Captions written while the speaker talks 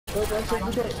Go back, go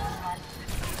back.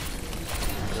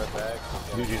 Go back.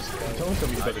 Dude, don't tell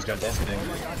me you better jump off the thing.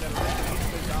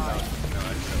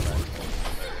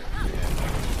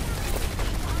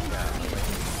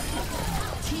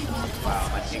 Wow,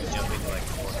 my team's jumping like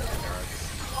 400 yards.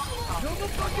 No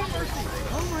fucking mercy!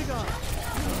 Oh my god!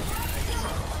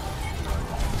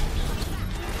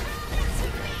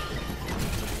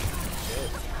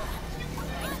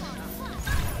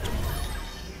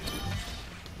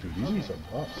 Dude, these are some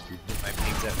bots, dude. My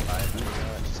ping's at 500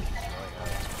 yards. Just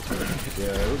keeps going up.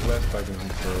 Yeah, it was less fighting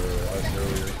for us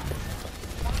earlier.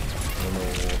 I don't know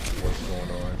what's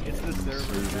going on. It's the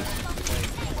server. Like,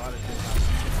 a lot of shit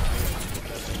happens.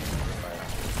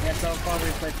 Yeah, so far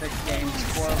we've played 6 games,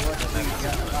 4 of which we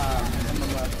got in the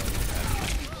left.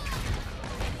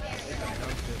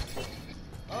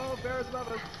 Oh, Bear's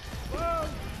above us! Whoa!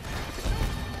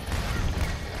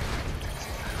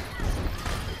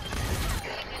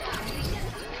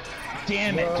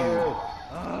 Damn it, dude.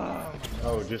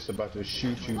 Oh, just about to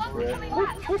shoot you, Fred.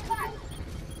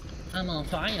 I'm on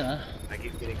fire. I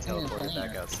keep getting teleported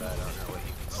back outside. I don't know what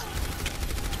you can see.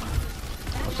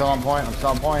 I'm still on point. I'm still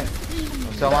on point.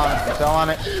 I'm still on it. I'm still on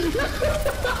it.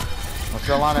 I'm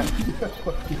still on it.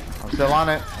 I'm still on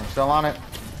it. I'm still on it.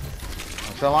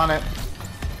 I'm still on it.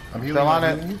 I'm Still on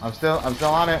it. I'm still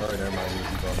on it. Alright, never mind.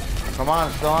 Easy, bro. Come on,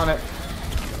 I'm still on it.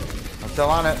 I'm still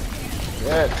on it.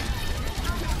 Good.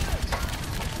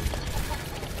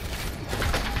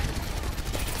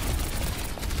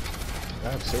 I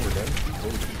have silver then.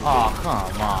 Oh,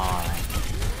 come on.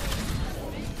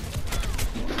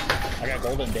 I got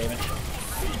golden damage.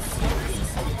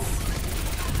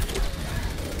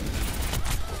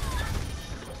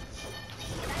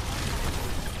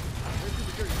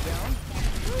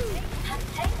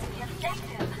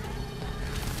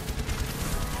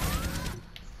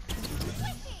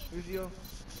 Uzio.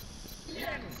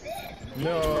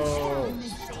 No.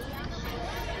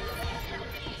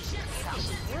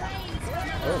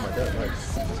 Oh my god,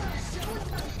 nice.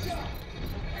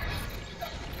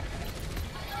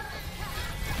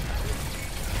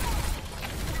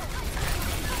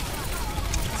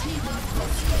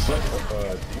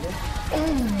 Oh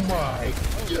my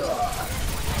god.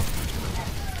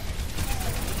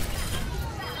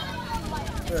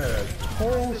 That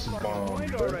pulse bomb.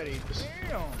 Wait already.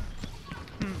 Damn.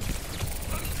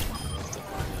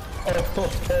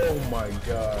 Oh my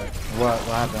god. What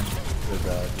happened? Good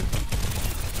god, dude.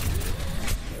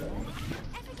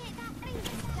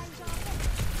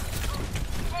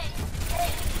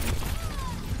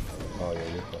 Oh yeah,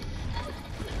 you're fine.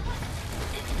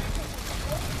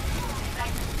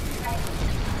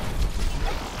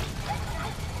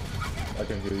 I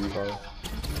can hear you, Carl.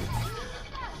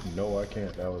 No, I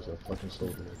can't. That was a fucking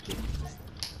soldier.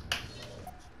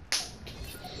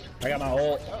 I got my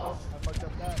ult. I fucked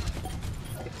up that.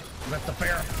 That's the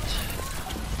fair.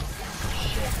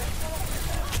 Shit.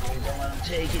 Don't let him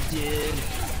take it, dude.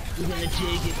 You're gonna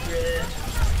take it, Fred.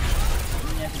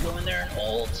 You're gonna have to go in there and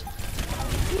ult.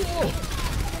 I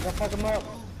gotta fuck him up.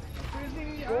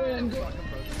 Go in.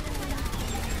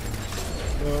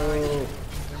 No.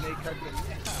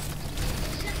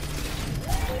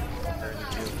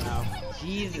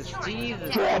 Jesus,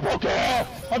 Jesus. Triple kill!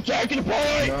 I'm taking the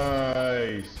point!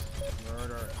 Nice.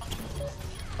 Murder.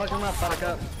 Fuck him up,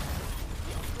 buttercup.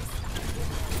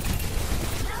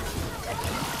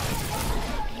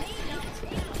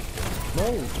 No,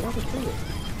 what the fuck?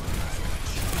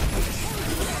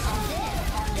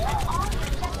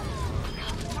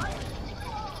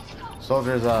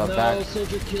 Soldiers No, back.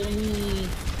 soldier, kill me.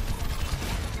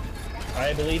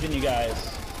 I believe in you guys.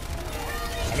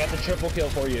 I got the triple kill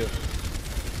for you.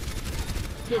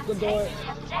 You can do it.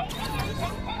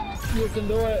 You can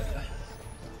do it.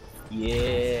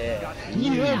 Yeah.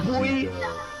 Yeah, boy.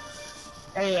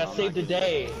 Hey, I saved the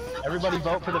day. Everybody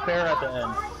vote for the fair at the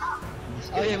end.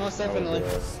 Oh yeah, most definitely.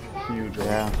 Huge.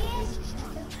 Yeah.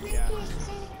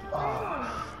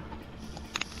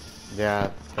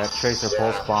 Yeah, that tracer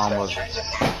pulse bomb was. Yeah,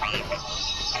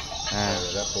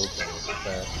 that pulse bomb was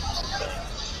fast.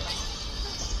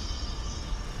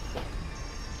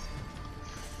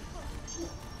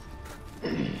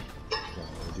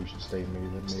 You should stay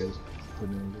made. That made us put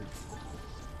in there.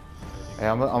 Hey,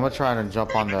 I'm gonna try and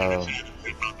jump on the.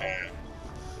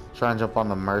 Try and jump on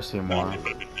the Mercy more.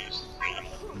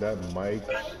 That mic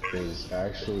is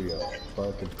actually a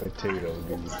fucking potato,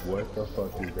 dude. What the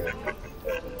fuck is that?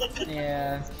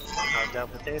 Yeah. Knocked down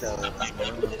potato.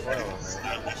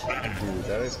 Dude,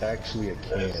 that is actually a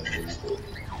can, dude.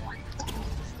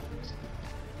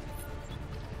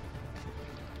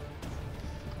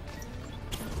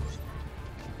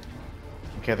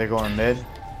 Okay, they're going mid.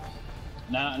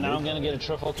 Now I'm gonna get a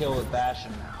triple kill with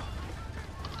Bastion.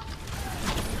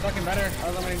 Fucking better. I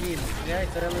was gonna be very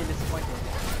thoroughly disappointed.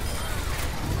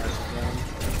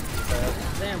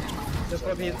 Damn.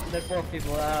 There's four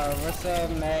people. Alyssa,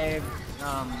 Meg,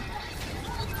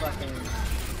 fucking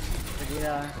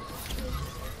Vegeta.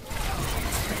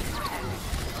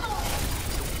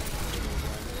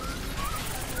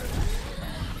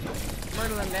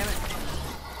 Murder them, damn it.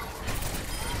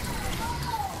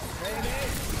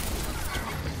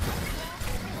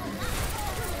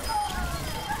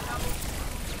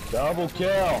 Double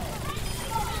kill.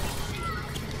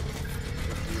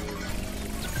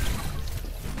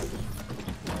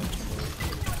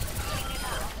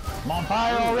 I'm on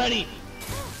fire already.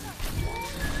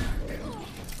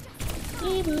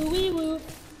 Wee woo, wee woo.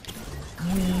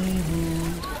 Wee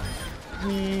woo.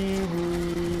 Wee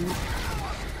woo.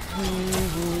 Wee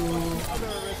woo.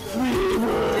 Wee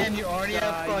woo. Damn, you already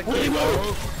have fucking. Wee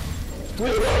woo.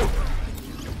 Wee woo.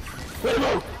 Wee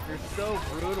woo. You're so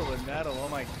brutal in metal. Oh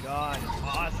my god.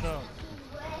 Awesome.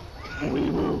 Wee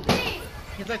woo.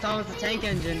 He's like Thomas the Tank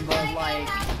Engine, but like.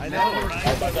 I know,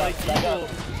 right? But like evil.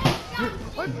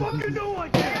 I fucking know I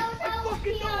can! I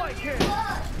fucking know I can!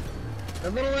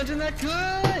 The little engine that could!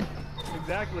 Oh,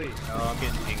 Exactly. I'm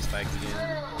getting ping spiked again.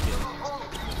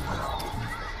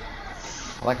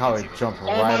 I like how he jumped Oh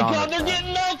right my on god, it. they're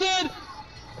getting melted!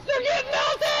 They're getting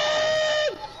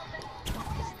melted!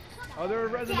 Oh, they're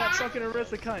resin that fucking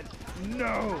Arista cunt.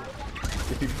 No!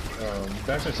 If you,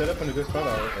 Bastion, set up in a good spot,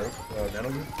 I'll nano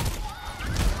you.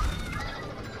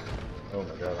 Oh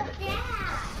my god, I'm a fuck.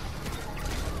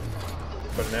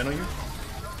 But nano you?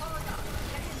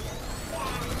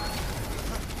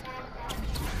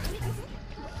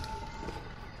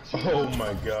 Oh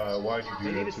my god, why'd you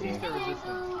They do need that to to me? cease their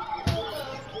resistance.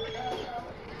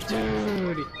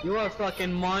 Dude, you are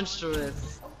fucking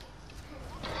monstrous.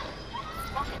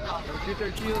 Don't shoot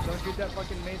their shield, don't shoot that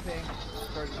fucking main thing.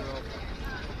 Charge the rope.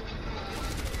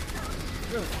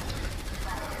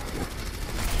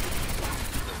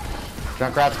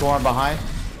 Junkrat's going behind.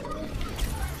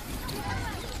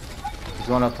 He's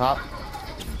going up top.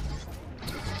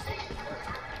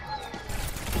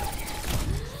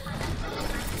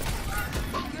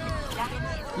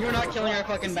 You're not killing our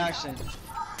fucking Bastion.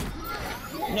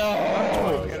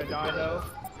 No! You're gonna die though.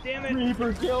 Damn it!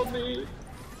 Reaper killed me!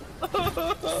 No,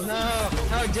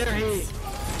 how dare he?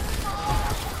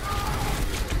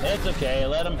 It's okay,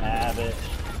 let him have it.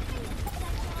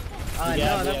 No,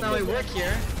 Yeah, that's yeah, not how we but- work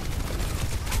here.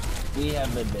 We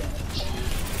have the advantage.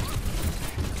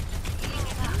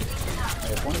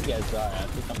 If one of you guys die, I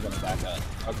think I'm gonna back up.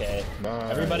 Okay.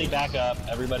 Nice. Everybody back up.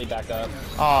 Everybody back up.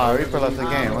 Oh, Reaper left the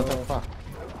game. What the fuck?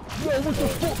 Good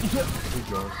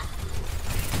job.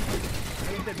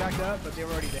 I think they backed up, but they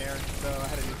were already there, so I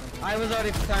had to do something. I was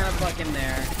already kind of fucking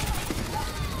there.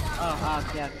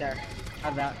 Oh, yeah, there.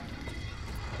 Have that.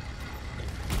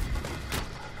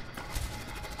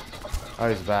 Oh,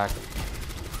 he's back.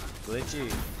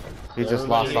 Glitchy. He just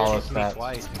lost all his It kicked me stats.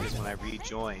 twice because when I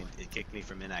rejoined, it kicked me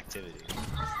from inactivity.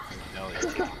 No, it's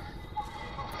kicking.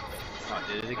 Oh,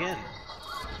 I did it again.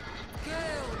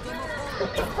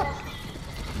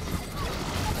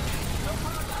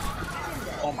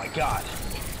 Oh my god.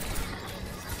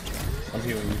 I'm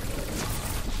healing you.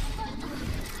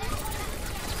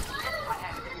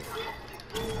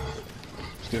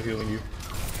 Still healing you.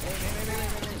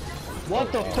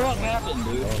 What the fuck happened,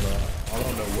 dude? I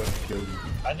don't know what killed you.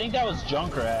 I think that was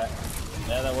Junkrat.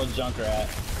 Yeah, that was Junkrat.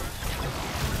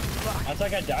 That's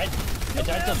like I died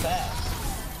so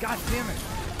fast. God damn it!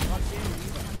 God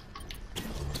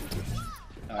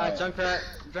damn it.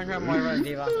 Junkrat, Moira, and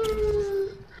Diva.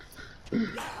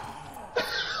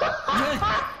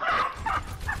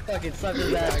 Fucking suck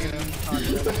his ass.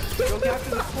 Go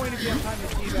capture this point if you have time to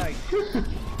teabag.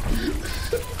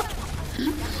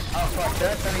 Oh fuck,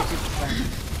 that's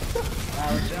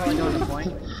 72%. We're generally doing the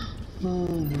point.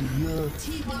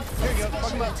 Here you go,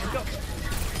 fuck him up, let's go.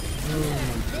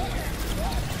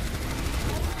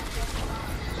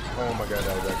 Oh my god,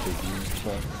 that was actually huge.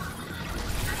 Fuck.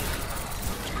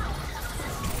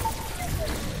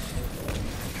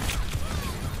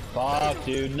 Fuck,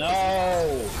 dude,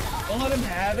 no! Don't let him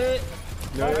have it!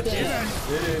 No, it's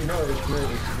no, it's great.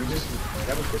 We just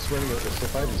it's running. It's the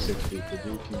 5 to 6 feet. The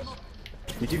dude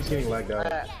he keeps getting lagged out.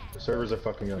 The servers are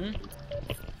fucking up.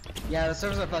 Yeah, the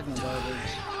servers are fucking garbage.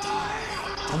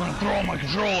 I'm gonna throw on my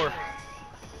controller!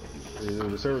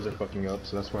 The servers are fucking up,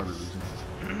 so that's why we're losing.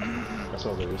 That's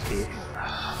all there is to it.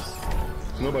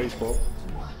 It's nobody's fault.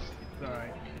 It's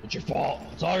alright. It's your fault.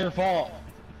 It's all your fault.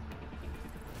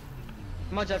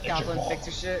 Come on, Jeff Kaplan, fix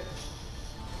your shit.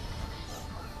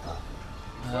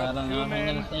 I don't know if I'm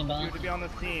gonna stay You back. have to be on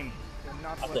this team. You're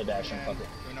not I'll stay supposed to Bastion, win. fuck it.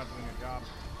 You're not doing your job.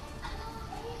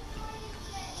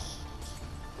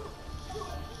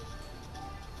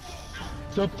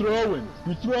 Stop throwing!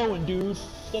 You're throwing, dude!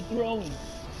 Stop throwing!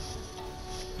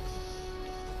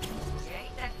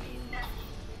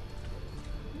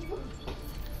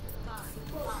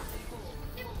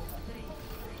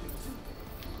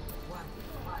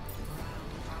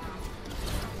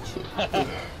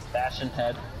 Bastion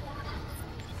head.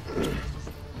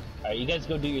 Alright, you guys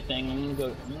go do your thing. I'm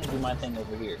gonna do my thing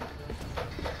over here.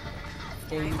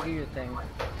 Okay, you do your thing.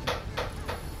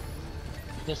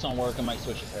 If this don't work, I might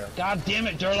switch a pair. God damn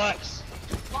it, Durlex!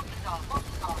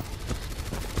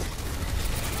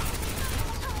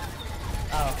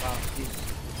 Oh, wow. Jesus.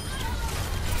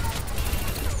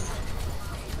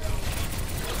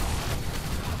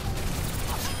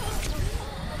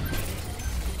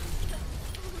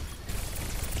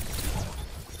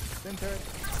 Center.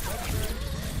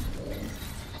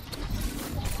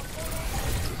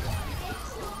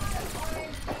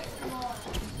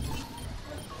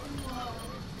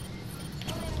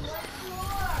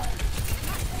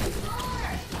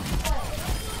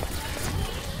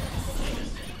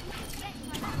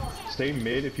 Stay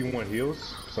mid if you want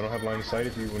heals, so I don't have line of sight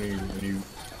if you when you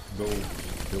go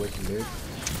away from mid.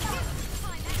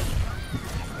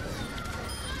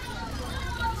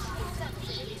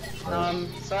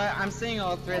 So I'm seeing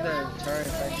all three of the turrets.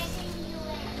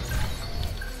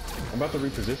 I'm about to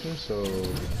reposition, so you're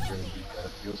gonna be out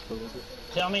of heals for a little bit.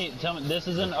 Tell me, this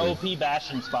is an OP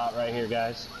Bastion spot right here,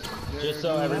 guys. Just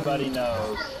so everybody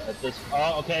knows that this.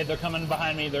 Oh, okay, they're coming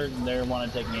behind me. They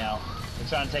want to take me out. They're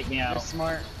trying to take me You're out.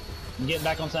 smart. Get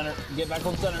back on center. Get back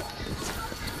on center.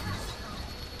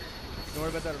 Don't worry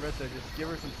about that Arista, just give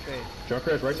her some space.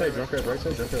 Junkrat right side, Junkrat right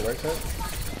side, Junkrat right side.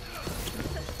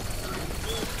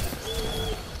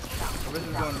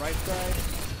 Arista's going right side.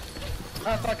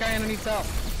 Oh fuck, I needs help.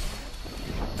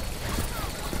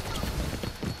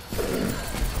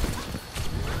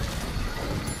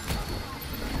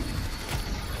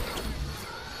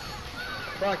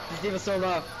 Fuck, this D.Va's so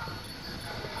low.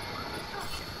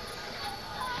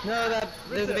 No,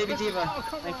 there's a baby D.Va. Oh,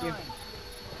 Thank you.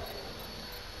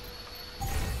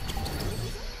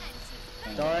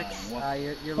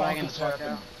 Dorix, you're lagging the fuck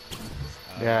out.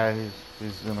 Yeah,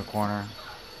 he's in the corner.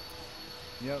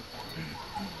 Yep.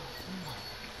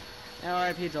 Yeah,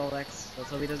 RIP Dorix. Let's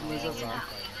hope he doesn't lose us all.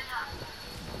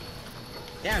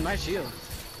 Yeah, nice shield.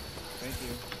 Thank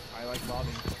you. I like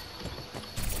bobbing.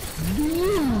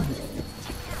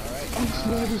 I'm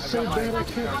sweating so bad I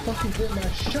can't fucking get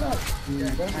my shot. Dude,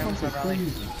 that's fucking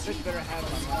crazy. Bitch better have my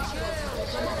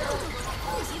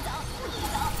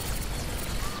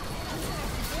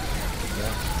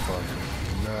That's fucking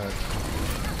nuts.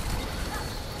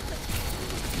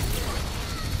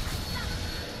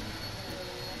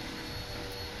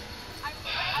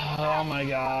 Oh my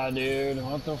god, dude.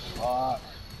 What the fuck?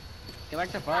 Get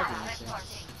back to fire position.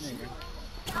 There you go.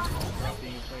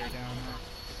 being a player down now.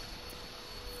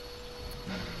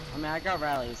 I mean, I got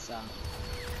rallies, so.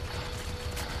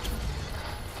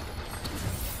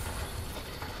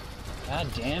 God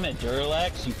damn it,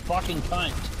 Durlex, you fucking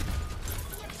cunt.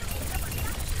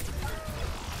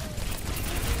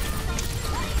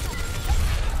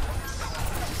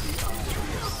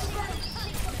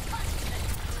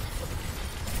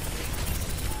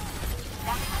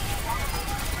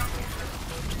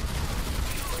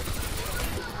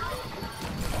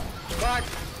 Fuck!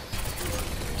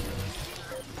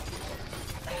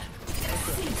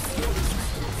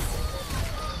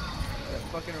 That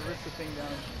fucking Arista thing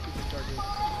down.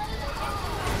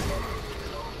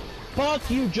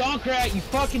 Fuck you, Junkrat, you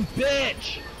fucking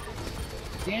bitch!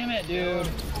 Damn it, dude.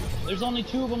 There's only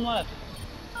 2 of them left.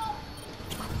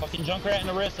 Fucking Junkrat and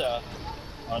Arissa.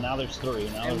 Oh, now there's 3.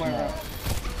 Now there's more.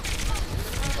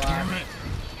 Damn it.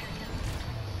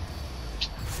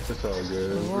 It's all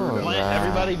good. Oh,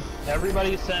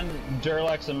 Everybody send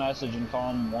Durlex a message and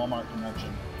call him Walmart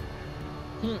Connection.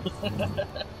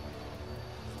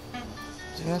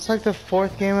 Dude, that's like the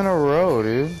 4th game in a row,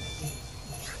 dude.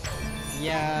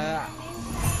 Yeah.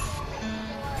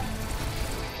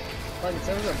 Fuck, it's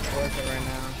over worth it right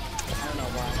now. I don't know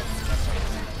why.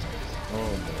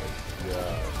 Oh my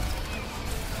god.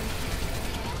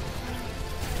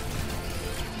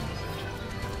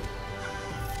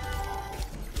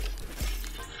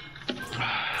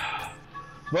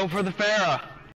 Vote for the Pharaoh.